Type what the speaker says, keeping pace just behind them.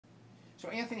So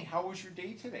Anthony, how was your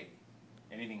day today?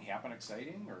 Anything happen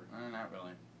exciting or Not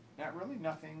really. not really?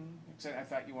 Nothing exciting. I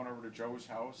thought you went over to Joe's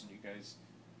house and you guys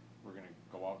were gonna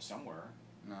go out somewhere.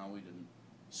 No, we didn't.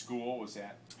 School was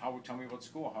that? Tell me about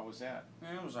school. How was that?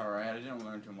 It was alright. I didn't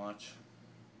learn too much.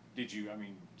 Did you? I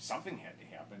mean, something had to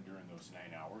happen during those 9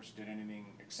 hours. Did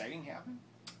anything exciting happen?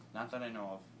 Not that I know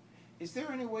of. Is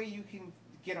there any way you can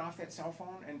get off that cell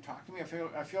phone and talk to me?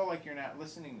 I feel like you're not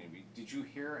listening to me. Did you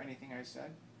hear anything I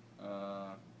said?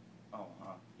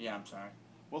 Yeah, I'm sorry.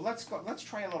 Well, let's go. Let's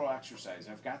try a little exercise.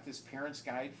 I've got this parent's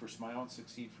guide for Smile and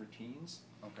Succeed for Teens.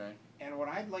 Okay. And what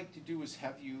I'd like to do is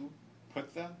have you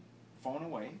put the phone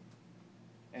away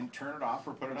and turn it off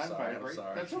or put it on vibrate.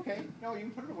 That's okay. No, you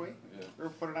can put it away or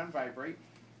put it on vibrate.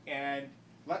 And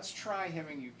let's try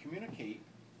having you communicate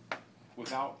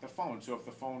without the phone. So if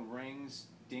the phone rings,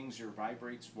 dings, or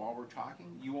vibrates while we're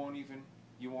talking, you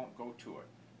won't go to it.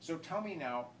 So tell me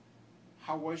now,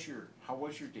 how was your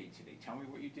day today? Tell me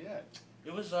what you did.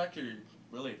 It was actually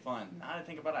really fun. Now that I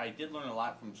think about it, I did learn a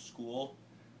lot from school.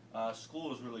 School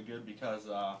was really good because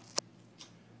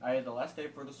I had the last day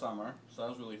for the summer, so that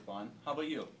was really fun. How about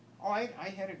you? Oh, I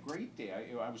had a great day.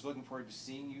 I was looking forward to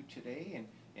seeing you today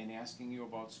and asking you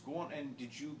about school. And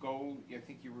did you go, I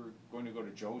think you were going to go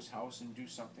to Joe's house and do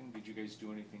something. Did you guys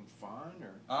do anything fun?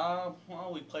 Or?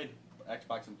 Well, we played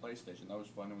Xbox and PlayStation. That was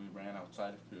fun, and we ran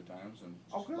outside a few times and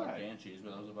just like cheese,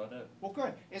 but that was about it. Well,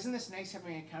 good. Isn't this nice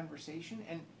having a conversation?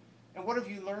 And what have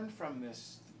you learned from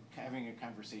this, having a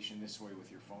conversation this way with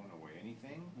your phone away?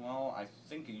 Anything? Well, I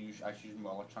think I should use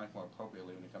my electronic more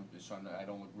appropriately when it comes to this, so I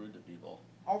don't look rude to people.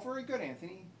 Oh, very good,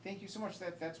 Anthony. Thank you so much.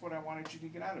 That's what I wanted you to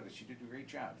get out of this. You did a great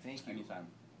job. Thank you. Anytime.